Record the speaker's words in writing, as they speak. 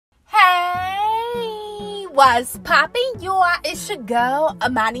What's poppin', y'all? It's your girl,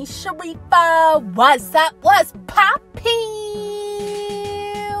 Amani Sharifa. What's up? What's poppin'?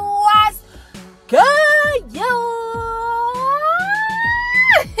 What's good, y'all?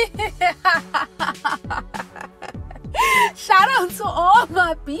 Shout out to all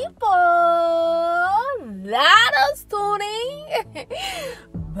my people that are tuning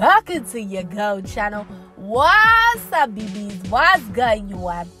back into your girl channel. What's up, BBs? What's good, you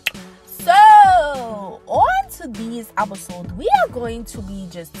are? So, on today's episode, we are going to be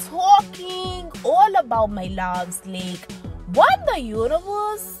just talking all about my loves, like when the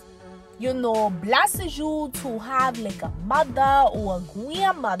universe, blesses you to have like a mother or a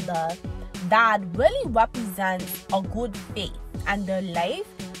grandmother that really represents a good faith and their life.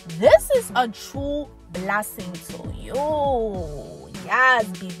 This is a true blessing to you. Yes,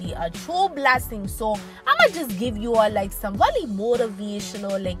 baby, a true blessing. So I'm gonna just give you all like some really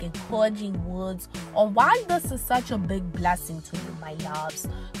motivational, like encouraging words on why this is such a big blessing to you, my loves.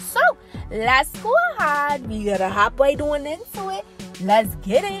 So let's go ahead. We gotta hop right on into it. Let's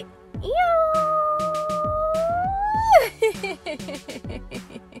get it.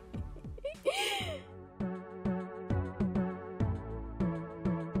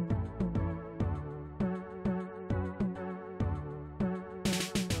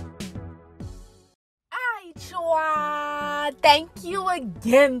 Thank you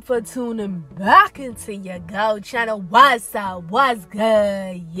again for tuning back into your girl channel. What's up? What's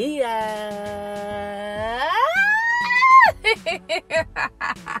good? Yeah.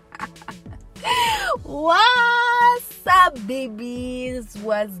 What's up, babies?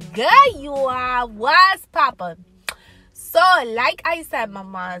 What's good, you are? What's poppin'? So, like I said,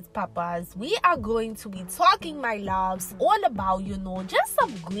 mamas, papas, we are going to be talking, my loves, all about, just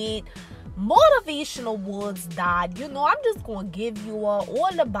some great motivational words that, I'm just going to give you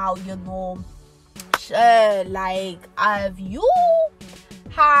all about, like, if you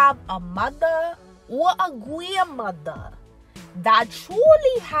have a mother or a grandmother that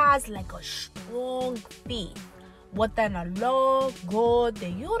truly has, like, a strong faith within Allah, God, the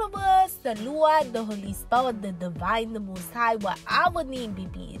universe, the Lord, the Holy Spirit, the Divine, the Most High, whatever name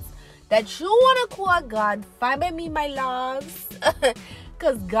it is that you want to call God, find by me, my loves.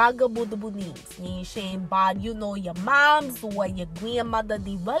 Because God got multiple needs. Nee Sha, but your moms or your grandmother,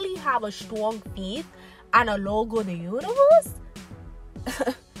 they really have a strong faith and a logo the universe.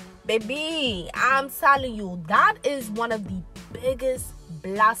 Baby, I'm telling you, that is one of the biggest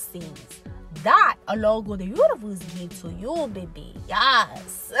blessings that a logo the universe gave to you, baby.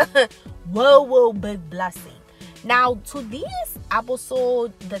 Yes. Whoa, big blessing. Now, today's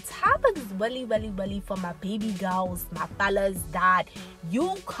episode, the topic is really for my baby girls, my fellas, that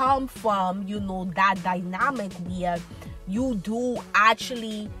you come from, that dynamic where you do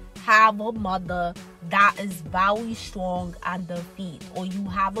actually have a mother that is very strong on their feet, or you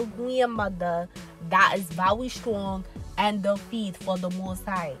have a grandmother that is very strong on their feet for the Most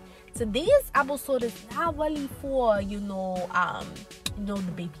High. Today's episode is not really for, the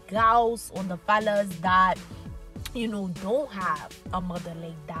baby girls or the fellas that don't have a mother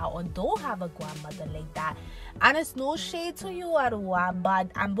like that or don't have a grandmother like that. And it's no shade to you at all, but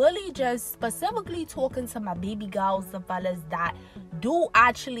I'm really just specifically talking to my baby girls, the fellas that do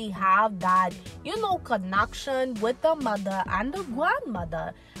actually have that, connection with the mother and the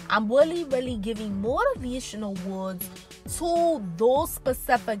grandmother. I'm really giving motivational words to those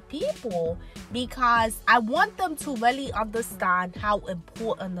specific people because I want them to really understand how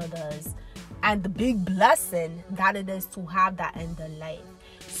important it is and the big blessing that it is to have that in their life.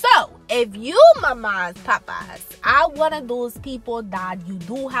 So, if you, mamas, papas, are one of those people that you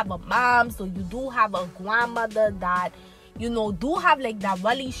do have a mom, so you do have a grandmother that, do have like that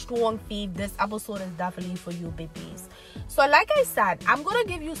really strong faith, this episode is definitely for you, babies. So, like I said, I'm going to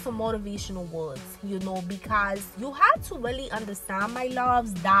give you some motivational words, because you have to really understand, my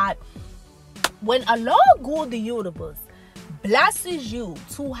loves, that when Allah, God, the universe, blesses you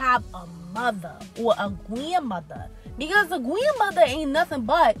to have a mother or a grandmother, because a grandmother ain't nothing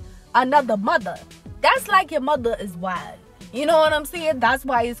but another mother. That's like your mother is wild. You know what I'm saying? That's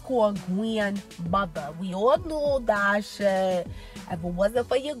why it's called grandmother. We all know that shit. If it wasn't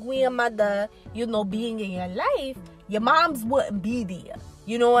for your grandmother, being in your life, your moms wouldn't be there.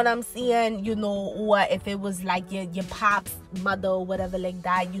 You know what I'm saying? Or if it was like your pop's mother or whatever like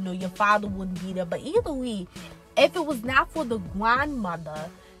that, your father wouldn't be there. But either way, if it was not for the grandmother,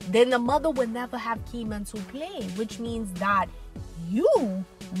 then the mother would never have came into play, which means that you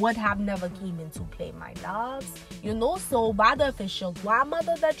would have never came into play, my loves. You know, so whether if it's your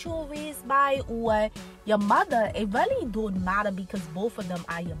grandmother that you were raised by or your mother, it really don't matter because both of them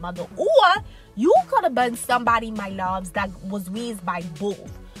are your mother. Or you could have been somebody, my loves, that was raised by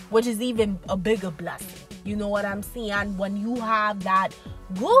both, which is even a bigger blessing. You know what I'm saying? When you have that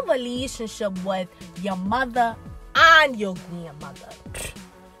good relationship with your mother and your grandmother.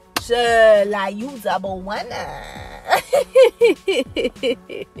 Sure, like you double winner.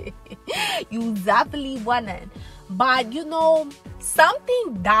 You definitely winning. But you know,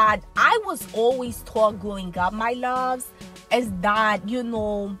 something that I was always taught growing up, my loves, is that, you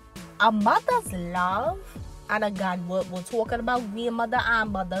know, a mother's love, and again, we're talking about grandmother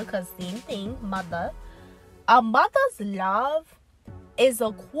and mother, because same thing, mother. A mother's love is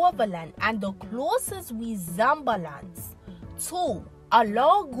equivalent and the closest resemblance to a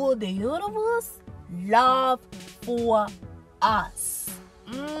Lord God the universe love for us.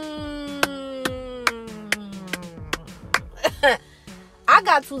 I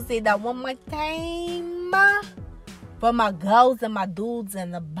got to say that one more time for my girls and my dudes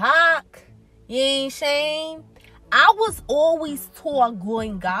in the back. You ain't shame. I was always taught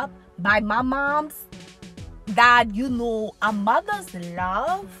growing up by my moms that, you know, a mother's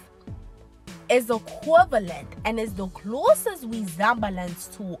love is equivalent and is the closest resemblance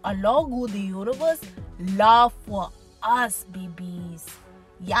to a Lord God the universe love for us, babies.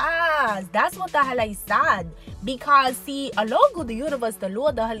 Yes, that's what the hell I said. Because see, a Lord God the universe, the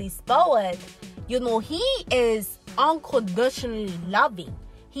Lord, the Holy Spirit, you know, he is unconditionally loving.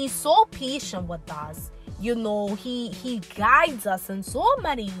 He's so patient with us. You know, he guides us in so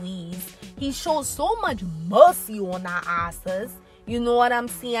many ways. He shows so much mercy on our asses. You know what I'm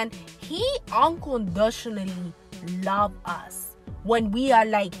saying? He unconditionally loves us when we are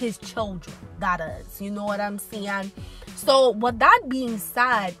like his children, that is. You know what I'm saying? So, with that being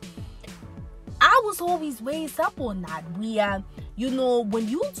said, I was always raised up on that. You know, when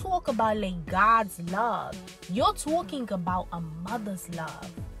you talk about like God's love, you're talking about a mother's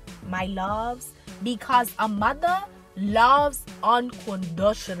love, my loves, because a mother loves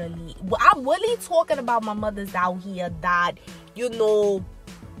unconditionally. I'm really talking about my mothers out here that, you know,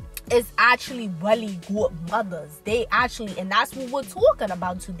 is actually really good mothers. They actually, and that's what we're talking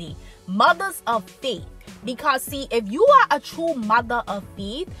about today, mothers of faith. Because see, if you are a true mother of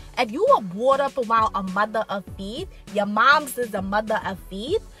faith, if you were brought up around a mother of faith, your mom's is a mother of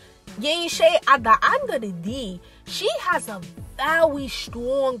faith, at the end of the day, she has a very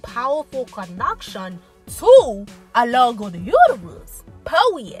strong, powerful connection to a Lord God the universe.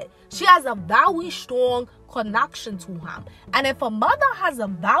 Period. She has a very strong connection to him. And if a mother has a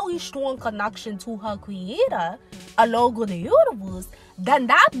very strong connection to her creator, a Lord God the universe, then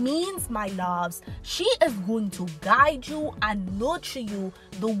that means, my loves, she is going to guide you and nurture you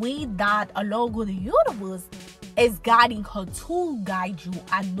the way that a Lord God the universe is guiding her to guide you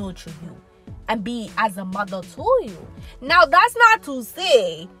and nurture you and be as a mother to you. Now, that's not to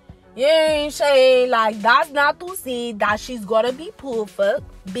say, you ain't saying, like, that's not to say that she's gonna be perfect,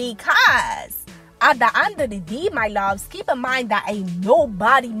 because at the end of the day, my loves, keep in mind that ain't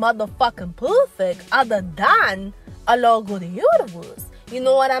nobody motherfucking perfect other than a Lord God the universe. You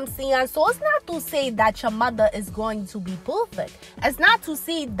know what I'm saying? So it's not to say that your mother is going to be perfect. It's not to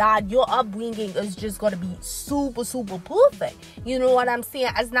say that your upbringing is just going to be super, super perfect. You know what I'm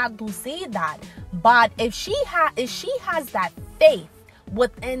saying? It's not to say that. But if she has that faith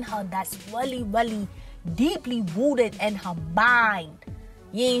within her that's really, really deeply rooted in her mind,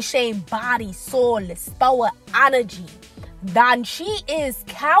 you ain't saying body, soul, spirit, energy, then she is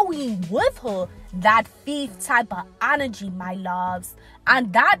carrying with her that faith type of energy, my loves.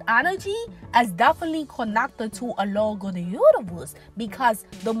 And that energy is definitely connected to a Lord God the universe, because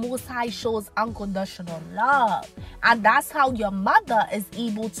the Most High shows unconditional love. And that's how your mother is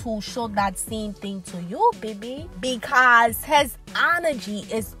able to show that same thing to you, baby. Because his energy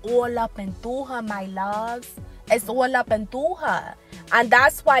is all up and through her, my loves. It's all up and through her. And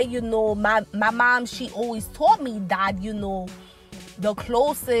that's why, you know, my mom, she always taught me that, you know, the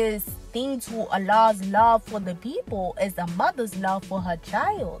closest thing to Allah's love for the people is a mother's love for her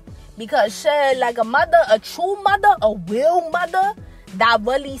child. Because she, like a mother, a true mother, a real mother that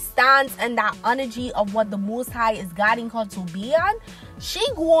really stands in that energy of what the Most High is guiding her to be on, she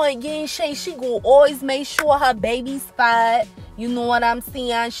going always make sure her baby's fed. You know what I'm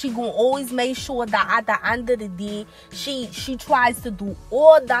saying? She gonna always make sure that at the end of the day, she tries to do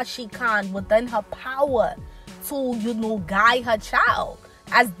all that she can within her power to, you know, guide her child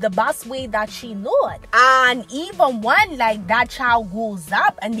as the best way that she know it. And even when like that child grows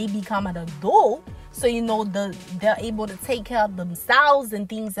up and they become an adult, so they're able to take care of themselves and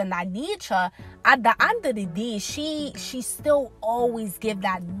things of that nature. At the end of the day, she still always give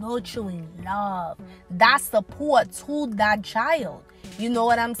that nurturing love, that support to that child. You know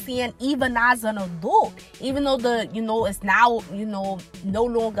what I'm saying? Even as an adult, even though it's now, no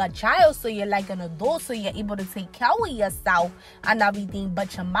longer a child, so you're like an adult, so you're able to take care of yourself and everything.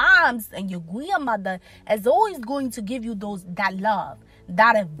 But your moms and your grandmother is always going to give you that love,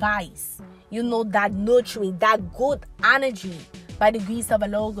 that advice, that nurturing, that good energy by the grace of the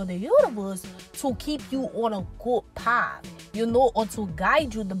Lord of the universe to keep you on a good path, or to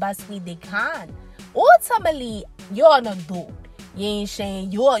guide you the best way they can. Ultimately, you're an adult. You ain't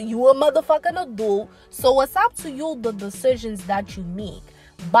saying you a motherfucking adult, so it's up to you the decisions that you make.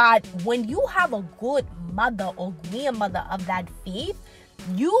 But when you have a good mother or grandmother of that faith,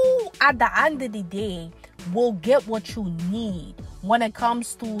 you at the end of the day will get what you need when it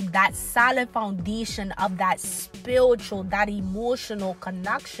comes to that solid foundation of that spiritual, that emotional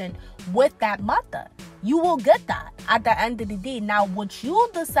connection with that mother. You will get that at the end of the day. Now, what you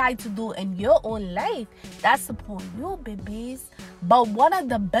decide to do in your own life, that's upon you, babies. But one of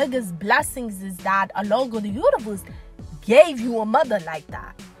the biggest blessings is that Allah of the universe gave you a mother like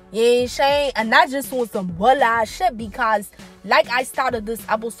that. You ain't saying? And not just on some walla shit, because like I started this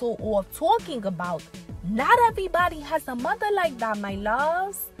episode off talking about, not everybody has a mother like that, my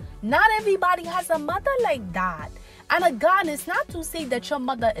loves. Not everybody has a mother like that. And again, it's not to say that your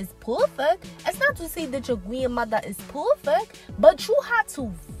mother is perfect. It's not to say that your grandmother is perfect. But you have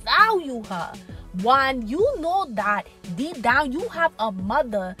to value her. When you know that deep down you have a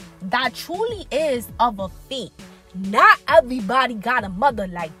mother that truly is of a faith. Not everybody got a mother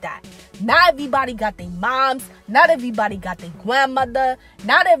like that. Not everybody got their moms. Not everybody got their grandmother.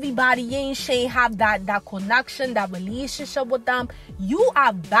 Not everybody ain't saying have that connection, that relationship with them. You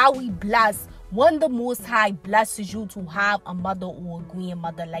are very blessed when the Most High blesses you to have a mother or a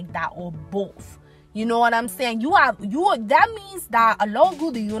grandmother like that, or both. You know what I'm saying? That means that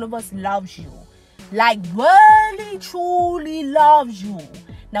Allah, the universe, loves you. Like, really, truly loves you.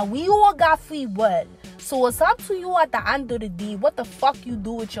 Now, we all got free will. So it's up to you at the end of the day what the fuck you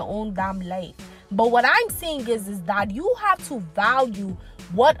do with your own damn life. But what I'm saying is that you have to value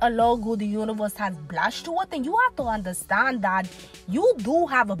what Allah, the universe, has blessed you with. And you have to understand that you do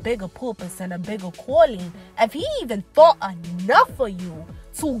have a bigger purpose and a bigger calling. If He even thought enough for you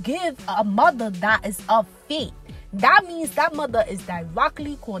to give a mother that is of faith, that means that mother is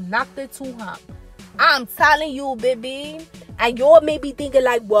directly connected to Him. I'm telling you, baby. And you all may be thinking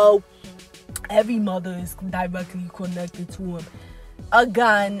like, well, every mother is directly connected to Him.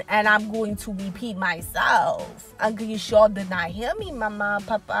 Again, and I'm going to repeat myself. Uncle, you sure did not hear me, Mama,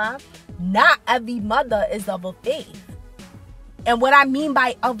 Papa? Not every mother is of a faith. And what I mean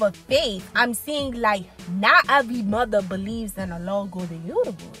by of a faith, I'm saying like not every mother believes in Allah, the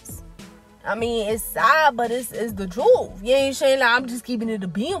universe. I mean, it's sad, but it's the truth. You ain't saying like I'm just keeping it a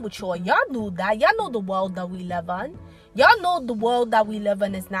being with y'all. Y'all know that. Y'all know the world that we live in. Y'all know the world that we live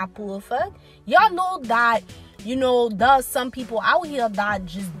in is not perfect. Y'all know that, there's some people out here that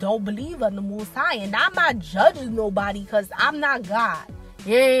just don't believe in the Most High. And I'm not judging nobody because I'm not God.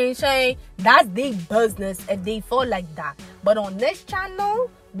 You ain't saying? That's their business if they feel like that. But on this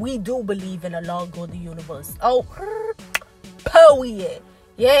channel, we do believe in the Lord God of the universe. Oh, period.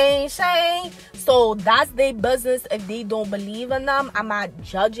 You ain't saying? So that's their business if they don't believe in them. I'm not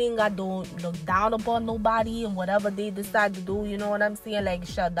judging. I don't look down upon nobody and whatever they decide to do. You know what I'm saying? Like,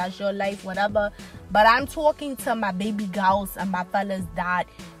 sure, that's your life, whatever. But I'm talking to my baby girls and my fellas that,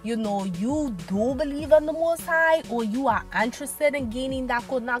 you do believe in the Most High, or you are interested in gaining that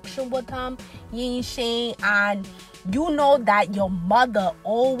connection with Him. You ain't saying? And you know that your mother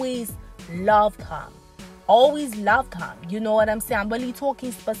always loved Him. Always loved Him. You know what I'm saying? I'm really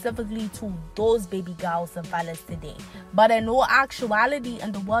talking specifically to those baby girls and fellas today. But in all actuality,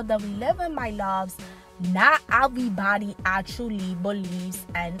 in the world that we live in, my loves, not everybody actually believes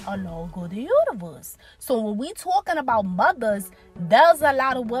in Allah, God, the universe. So when we talking about mothers, there's a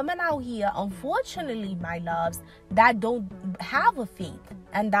lot of women out here, unfortunately, my loves, that don't have a faith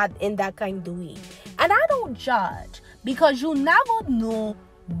and that in that kind of way. And I don't judge, because you never know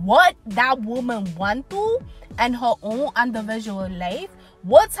what that woman went through in her own individual life,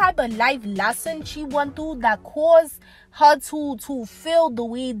 what type of life lesson she went through that caused her to feel the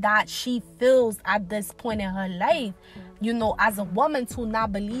way that she feels at this point in her life, as a woman, to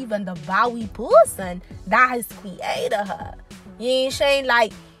not believe in the very person that has created her. You ain't saying?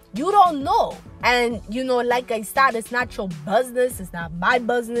 Like, you don't know. And like I said, it's not your business, it's not my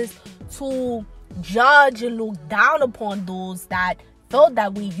business to judge and look down upon those that feel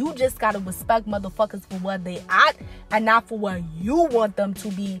that way. You just gotta respect motherfuckers for where they at and not for where you want them to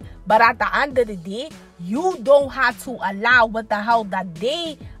be. But at the end of the day, you don't have to allow what the hell that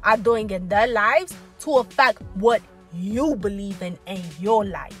they are doing in their lives to affect what you believe in your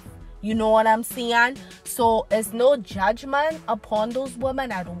life. You know what I'm saying? So it's no judgment upon those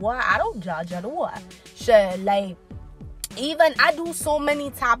women at all. I don't judge at all. Sure, like, even I do so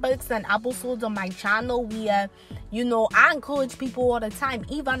many topics and episodes on my channel where, you know, I encourage people all the time,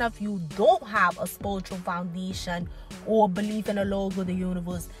 even if you don't have a spiritual foundation or belief in the Lord of the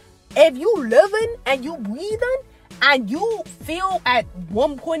universe, if you living and you breathing and you feel at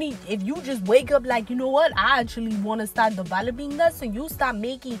one point, if you just wake up like, you know what, I actually want to start developing this, and you start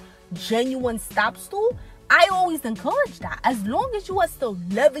making genuine steps to, I always encourage that. As long as you are still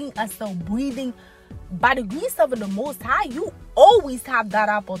living and still breathing, by the grace of the Most High, you always have that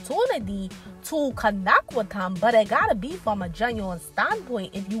opportunity to connect with Him. But it gotta be from a genuine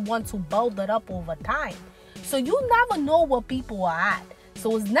standpoint if you want to build it up over time. So you never know where people are at.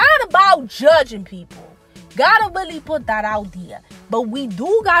 So it's not about judging people. Gotta really put that out there. But we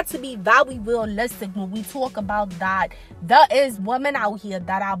do got to be very realistic when we talk about that. There is women out here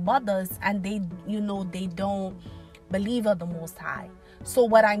that are mothers and they, you know, they don't believe in the Most High. So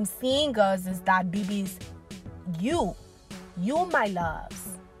what I'm saying is that, babies, you my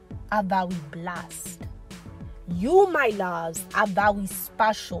loves, are very blessed. You, my loves, are very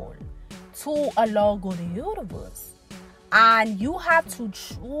special to a Lord of the universe. And you have to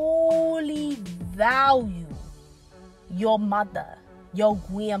truly value your mother, your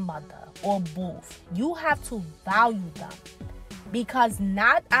grandmother, or both. You have to value them, because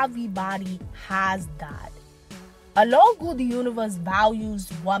not everybody has that. A Lord of the universe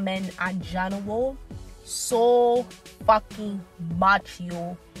values women in general so fucking much,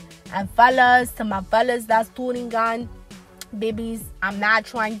 yo. And fellas, to my fellas that's tuning on, babies, I'm not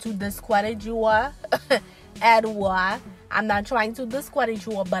trying to discredit you at all. I'm not trying to discredit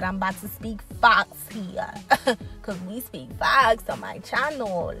you, but I'm about to speak facts here. Because we speak facts on my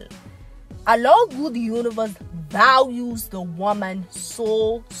channel. A Lord of the universe values the woman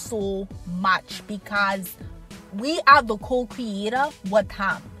so much, because we are the co-creator with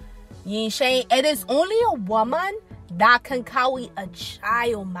Him. You ain't saying it is only a woman that can carry a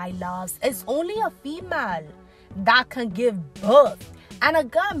child, my loves. It's only a female that can give birth. And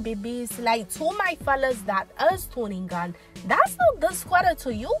again, babies, like, to my fellas that is tuning on, that's no discredit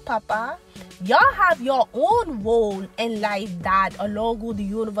to you, Papa. Y'all have your own role in life that a Lord of the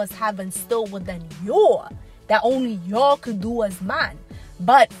universe have instilled within you, that only y'all could do as man.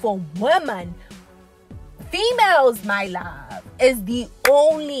 But for women, females, my love, is the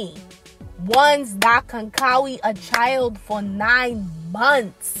only ones that can carry a child for 9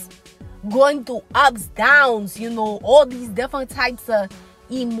 months. Going through ups, downs, you know, all these different types of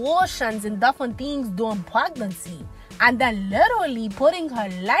emotions and different things during pregnancy. And then literally putting her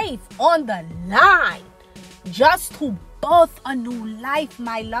life on the line just to birth a new life,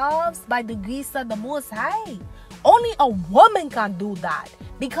 my loves, by the grace of the Most High. Only a woman can do that,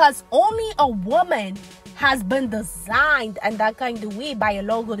 because only a woman has been designed in that kind of way by a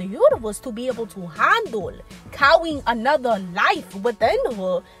Lord of the universe to be able to handle carrying another life within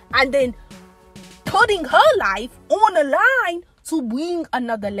her and then putting her life on the line to bring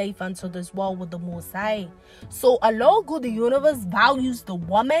another life into this world with the Most High. So a Lord of the universe values the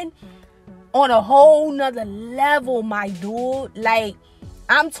woman on a whole nother level, my dude. Like,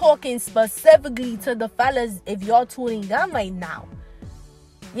 I'm talking specifically to the fellas, if y'all tuning in right now.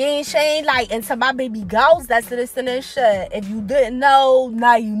 You ain't saying, like, and to my baby girls that's listening shit, if you didn't know,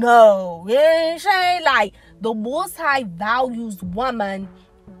 now you know. You ain't saying, like, the Most High values women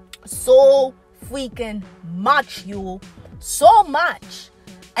so freaking much, you. So much.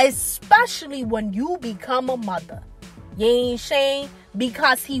 Especially when you become a mother. You ain't saying?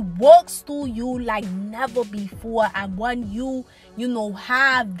 Because He works through you like never before. And when you know,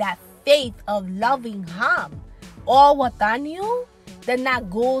 have that faith of loving Him all within you, then that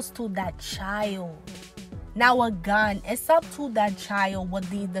goes to that child. Now again, it's up to that child what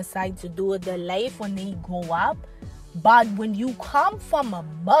they decide to do with their life when they grow up. But when you come from a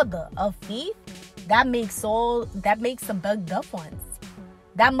mother of faith, that makes a big difference.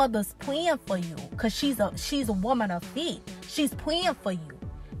 That mother's praying for you, because she's a woman of faith. She's praying for you.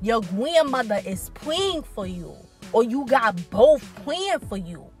 Your grandmother is praying for you, or you got both praying for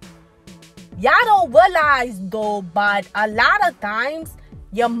you. Y'all don't realize though, but a lot of times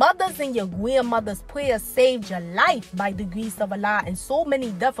your mother's and your grandmother's prayers saved your life by the grace of Allah in so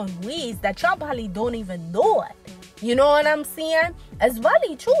many different ways that y'all probably don't even know it. You know what I'm saying? It's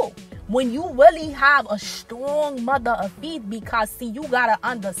really true. when you really have a strong mother of faith, because see, you gotta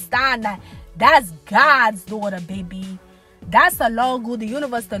understand that that's God's daughter, baby. That's the Lord God, the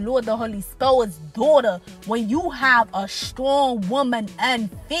universe, the Lord, the Holy Spirit's daughter. When you have a strong woman in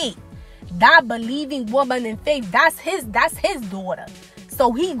faith, that believing woman in faith, that's his daughter.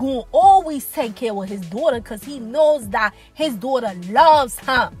 So he gonna always take care of his daughter, because he knows that his daughter loves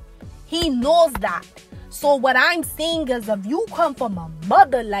him. He knows that. So what I'm saying is, if you come from a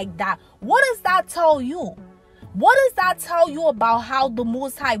mother like that, what does that tell you? What does that tell you about how the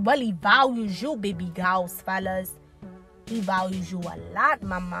Most High really values you, baby girls, fellas? He values you a lot,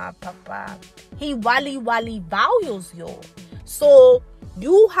 mama, papa. He really, really values you. So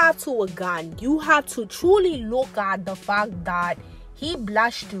you have to, again, you have to truly look at the fact that he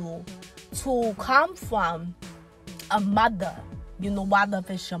blessed you to come from a mother, whether if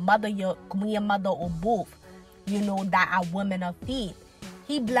it's your mother, your grandmother, or both, that are women of faith.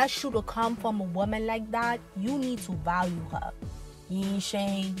 He blessed you to come from a woman like that. You need to value her. You ain't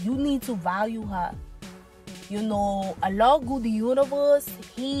saying you need to value her. Allah good the universe,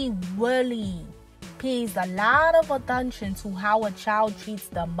 he really pays a lot of attention to how a child treats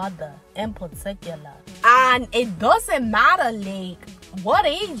the mother in particular. And it doesn't matter like what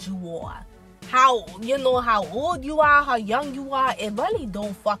age you are, how old you are, how young you are, it really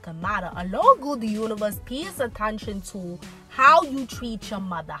don't fucking matter. Allah good the universe pays attention to how you treat your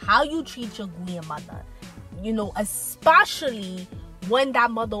mother, how you treat your grandmother, especially when that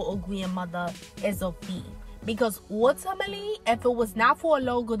mother or grandmother is of faith. Because ultimately, if it was not for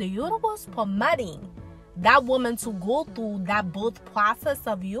Allah God the universe permitting that woman to go through that birth process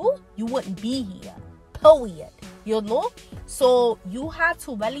of you, you wouldn't be here. Period. So you have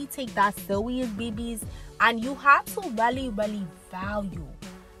to really take that serious, babies, and you have to really, really value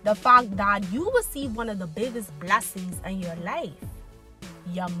the fact that you receive one of the biggest blessings in your life,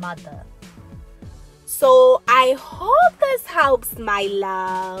 your mother. So I hope this helps, my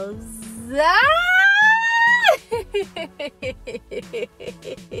loves.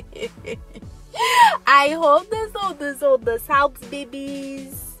 I hope this helps,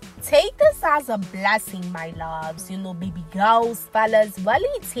 babies. Take this as a blessing, my loves. Baby girls, fellas,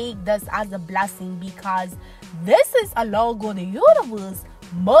 really take this as a blessing, because this is Allah God the universe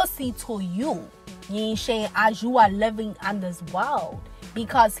mercy to you. You ain't saying as you are living in this world,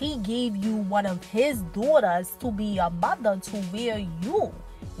 because he gave you one of his daughters to be your mother, to rear you.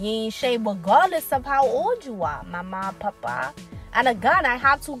 You ain't saying regardless of how old you are, mama, papa. And again, I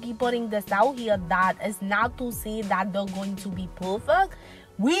have to keep putting this out here, that it's not to say that they're going to be perfect.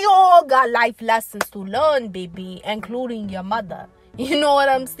 We all got life lessons to learn, baby, including your mother. You know what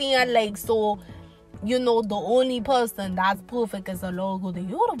I'm saying? Like, so, the only person that's perfect is the Lord of the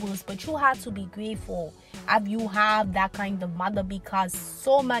universe. But you have to be grateful if you have that kind of mother, because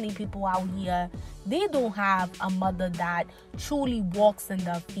so many people out here, they don't have a mother that truly walks in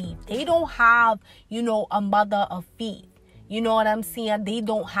their faith. They don't have, a mother of faith. You know what I'm saying? They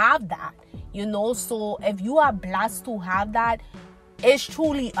don't have that, So if you are blessed to have that, it's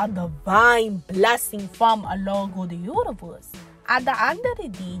truly a divine blessing from Allah God the universe. At the end of the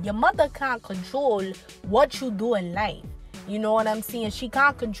day, your mother can't control what you do in life. You know what I'm saying? She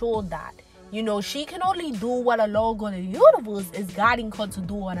can't control that. She can only do what Allah God the universe is guiding her to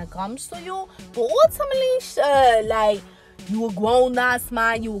do when it comes to you. But ultimately, you a grown-ass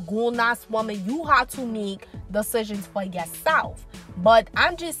man, you a grown-ass woman, you have to make decisions for yourself. But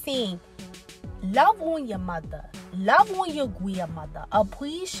I'm just saying, love on your mother, love on your grandmother,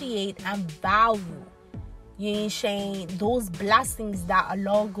 appreciate and value, you ain't saying, those blessings that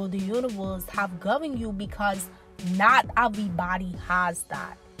Allah God the universe have given you, because not everybody has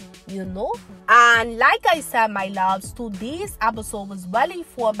that. And like I said, my loves, today's episode was really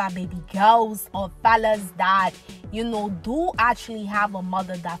for my baby girls or fellas that do actually have a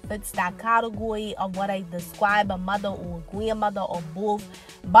mother that fits that category of what I describe, a mother or a grandmother or both.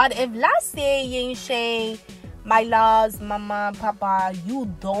 But if, let's say, you ain't saying, my loves, mama, papa, you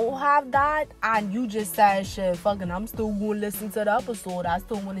don't have that, and you just say, shit, fucking, I'm still going to listen to the episode, I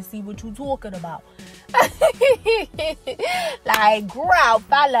still want to see what you talking about. Like, girl,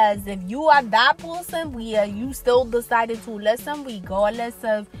 fellas, if you are that person where you still decided to listen, regardless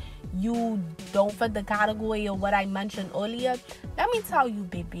of you don't fit the category of what I mentioned earlier, let me tell you,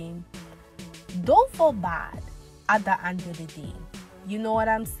 baby, don't feel bad at the end of the day. You know what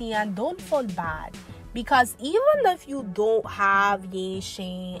I'm saying? Don't feel bad. Because even if you don't have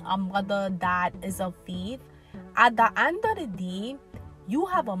a mother that is of faith, at the end of the day, you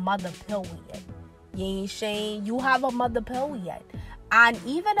have a mother, period. You have a mother, period. And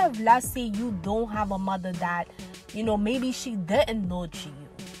even if, let's say, you don't have a mother that, maybe she didn't nurture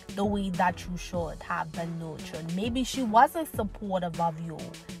you. the way that you should have been nurtured. Maybe she wasn't supportive of you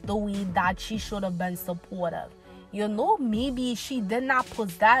the way that she should have been supportive. Maybe she did not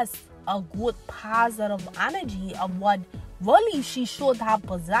possess a good positive energy of what really she should have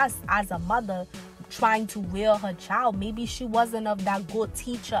possessed as a mother trying to rear her child. Maybe she wasn't of that good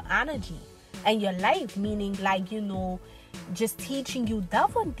teacher energy in your life, meaning just teaching you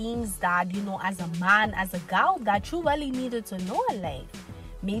different things that, as a man, as a girl, that you really needed to know in life.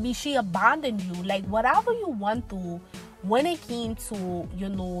 Maybe she abandoned you. Like, whatever you went through when it came to,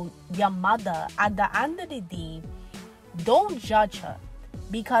 your mother, at the end of the day, don't judge her.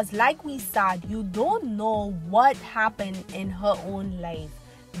 Because like we said, you don't know what happened in her own life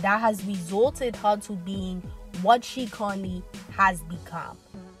that has resulted her to being what she currently has become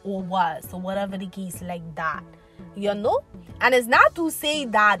or was, or whatever the case like that. And it's not to say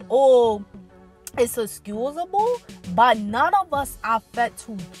that, it's excusable, but none of us are fit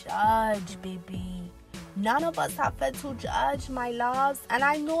to judge, baby. None of us are fit to judge, my loves. And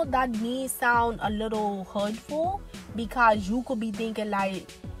I know that may sound a little hurtful, because you could be thinking like,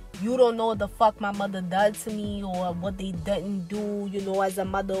 you don't know what the fuck my mother did to me, or what they didn't do, as a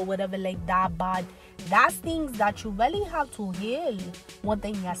mother or whatever like that. But that's things that you really have to heal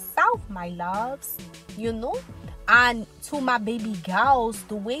within yourself, my loves, And to my baby girls,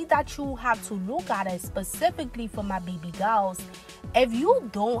 the way that you have to look at it, specifically for my baby girls, if you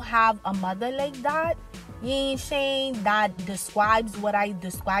don't have a mother like that, you ain't saying that describes what I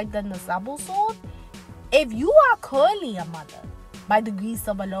described in this episode. If you are currently a mother, by the grace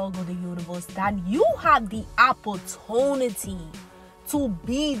of Allah or the universe, then you have the opportunity to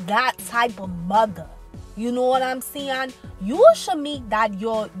be that type of mother. You know what I'm saying? You should make that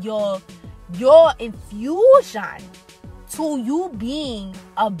your infusion to you being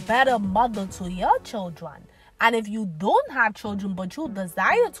a better mother to your children. And if you don't have children, but you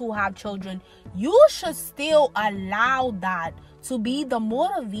desire to have children, you should still allow that to be the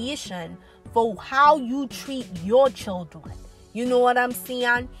motivation for how you treat your children. You know what I'm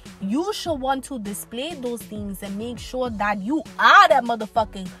saying? You should want to display those things and make sure that you are that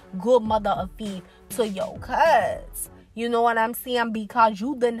motherfucking good mother of faith to your kids. You know what I'm saying? Because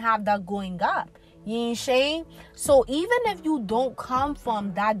you didn't have that growing up. You ain't saying? So even if you don't come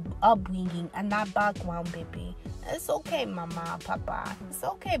from that upbringing and that background, baby, it's okay, mama, papa. It's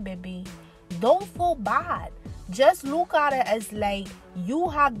okay, baby. Don't feel bad. Just look at it as like you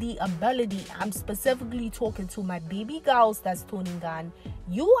have the ability. I'm specifically talking to my baby girls that's tuning on.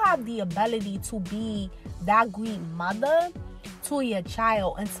 You have the ability to be that great mother to your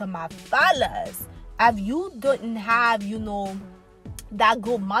child. And to my fellas, if you didn't have, that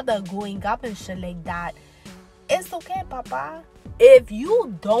good mother growing up and shit like that, it's okay, papa. If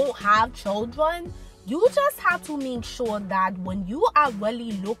you don't have children, you just have to make sure that when you are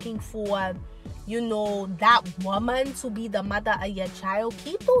really looking for that woman to be the mother of your child,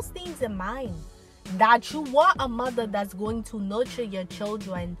 keep those things in mind. That you want a mother that's going to nurture your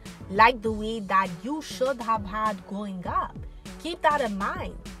children like the way that you should have had growing up. Keep that in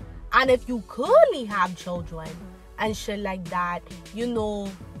mind. And if you currently have children and shit like that,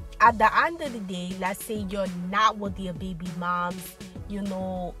 at the end of the day, let's say you're not with your baby moms,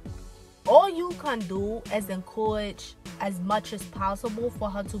 all you can do is encourage as much as possible for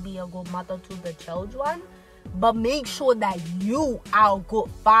her to be a good mother to the children, but make sure that you are a good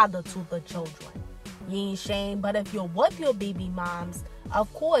father to the children. You ain't saying? But if you're with your baby moms,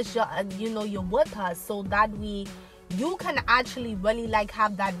 of course you're with her, so that way you can actually really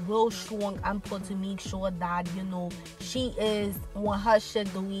have that real strong input to make sure that she is on her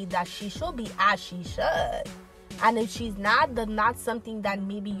shit the way that she should be, as she should. And if she's not, then that's something that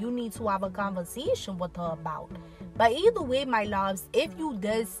maybe you need to have a conversation with her about. But either way, my loves, if you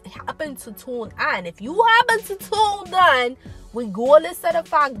just happen to tune in, regardless of the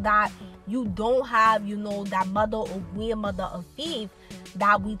fact that you don't have, that mother or grandmother of faith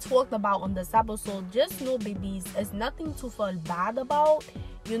that we talked about on this episode, just know, babies, it's nothing to feel bad about.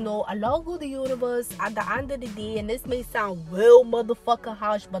 Allah go the universe at the end of the day, and this may sound real motherfucking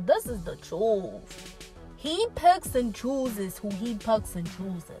harsh, but this is the truth. He picks and chooses who he picks and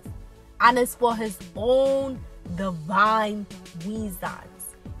chooses. And it's for his own divine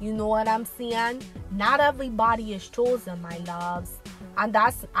reasons. You know what I'm saying? Not everybody is chosen, my loves. And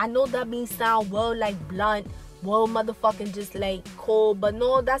I know that may sound blunt, motherfucking just cold. But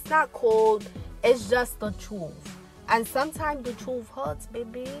no, that's not cold. It's just the truth. And sometimes the truth hurts,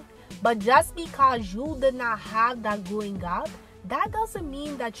 baby. But just because you did not have that growing up, that doesn't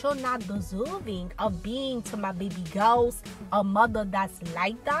mean that you're not deserving of being, to my baby girls, a mother that's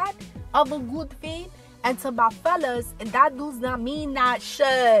like that, of a good faith. And to my fellas, that does not mean that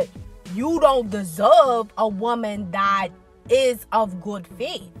shit, you don't deserve a woman that is of good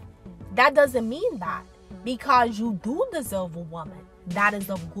faith. That doesn't mean that, because you do deserve a woman that is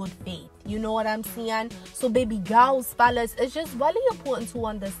of good faith. You know what I'm saying? So baby girls, fellas, it's just really important to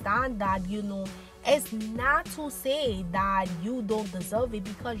understand that, you know, it's not to say that you don't deserve it,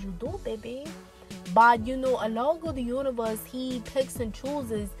 because you do, baby. But, you know, along with the universe, he picks and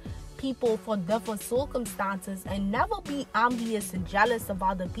chooses people for different circumstances, and never be envious and jealous of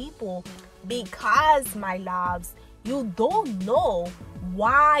other people, because, my loves, you don't know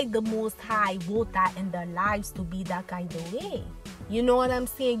why the Most High wrote that in their lives to be that kind of way. You know what I'm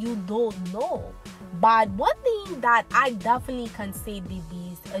saying? You don't know. But one thing that I definitely can say,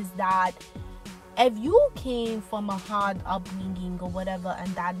 babies, is that if you came from a hard upbringing or whatever and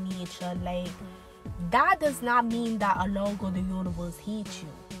that nature, like, that does not mean that Allah or the universe hates you.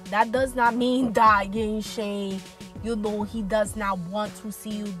 That does not mean that Yin Shay, you know, he does not want to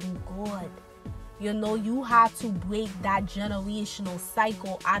see you do good. You know, you have to break that generational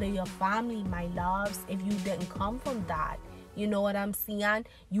cycle out of your family, my loves, if you didn't come from that. You know what I'm saying?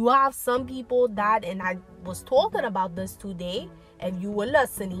 You have some people that, and I was talking about this today, if you were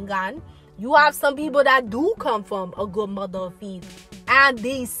listening on, you have some people that do come from a good mother of faith, and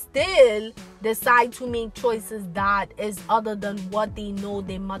they still decide to make choices that is other than what they know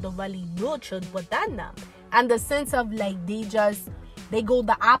their mother really nurtured within them. And the sense of, like, they go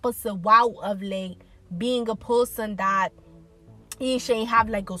the opposite route of, like, being a person that he should have,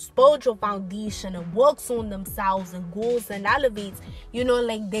 like, a spiritual foundation and works on themselves and goes and elevates. You know,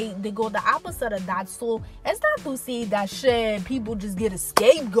 like, they go the opposite of that. So it's not to say that shit, people just get a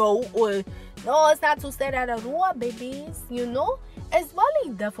scapegoat, or no, it's not to say that at all, babies. You know, it's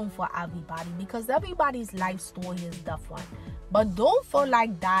really different for everybody, because everybody's life story is different. But don't feel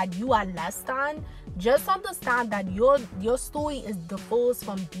like that you are less than. Just understand that your story is differs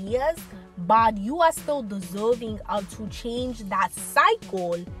from theirs, but you are still deserving of to change that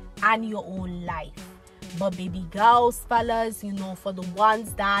cycle and your own life. But baby girls, fellas, you know, for the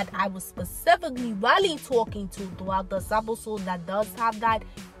ones that I was specifically really talking to throughout this episode that does have that,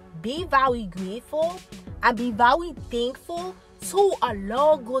 be very grateful and be very thankful to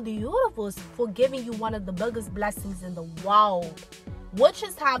Allah, God, the universe, for giving you one of the biggest blessings in the world, which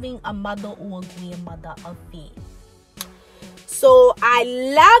is having a mother or a grandmother of faith. So I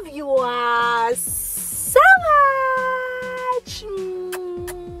love you all so much.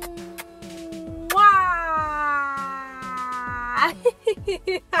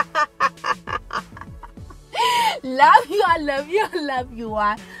 Love you, I love you, I love you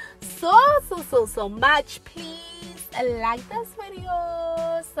all so much. Please like this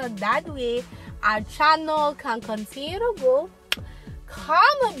video so that way our channel can continue to grow.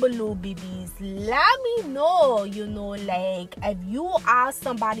 Comment below, babies. Let me know, you know, like, if you are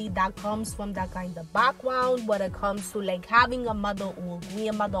somebody that comes from that kind of background, when it comes to, like, having a mother or a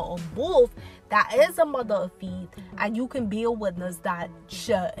grandmother or both that is a mother of faith, and you can be a witness that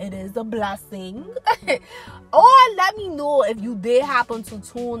sure, it is a blessing. Or let me know if you did happen to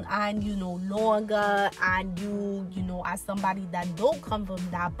tune on, you know, longer, and you know, as somebody that don't come from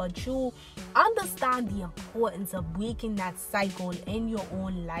that, but you understand the importance of breaking that cycle in your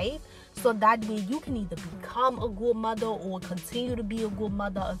own life, so that way you can either become a good mother or continue to be a good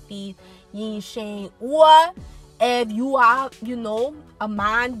mother of faith, Yin Sha, or if you are, you know, a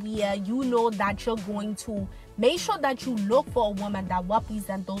man where you know that you're going to make sure that you look for a woman that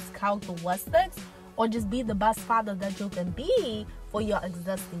represents those characteristics, or just be the best father that you can be for your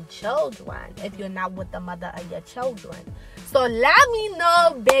existing children if you're not with the mother of your children. So let me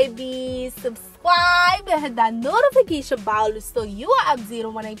know, baby. Subscribe and hit that notification bell so you are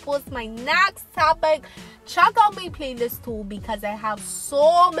updated when I post my next topic. Check out my playlist too, because I have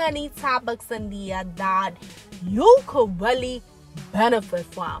so many topics in there that you could really benefit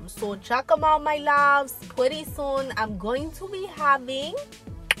from. So check them out, my loves. Pretty soon I'm going to be having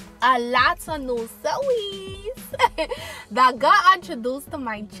a lot of new series that got introduced to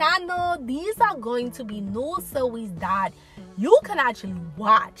my channel. These are going to be new series that you can actually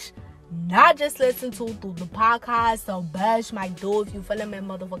watch, not just listen to through the podcast. So bash my door if you feeling my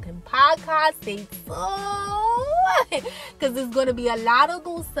motherfucking podcast. Stay tuned, because there's going to be a lot of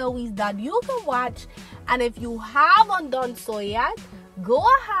those series that you can watch. And if you haven't done so yet, go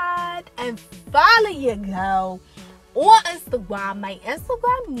ahead and follow your girl on Instagram. My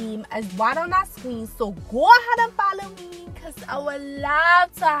Instagram name is right on that screen, so go ahead and follow me, because I would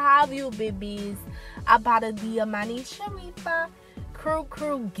love to have you, babies. About a dear money Sharifa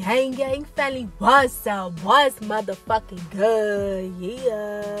crew gang family. What's up? What's motherfucking good?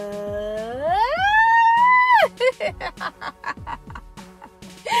 Yeah.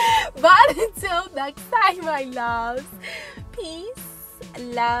 But until next time, my loves, peace,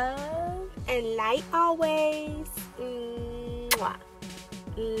 love, and light always. Mwah.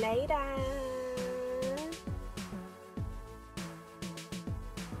 Later.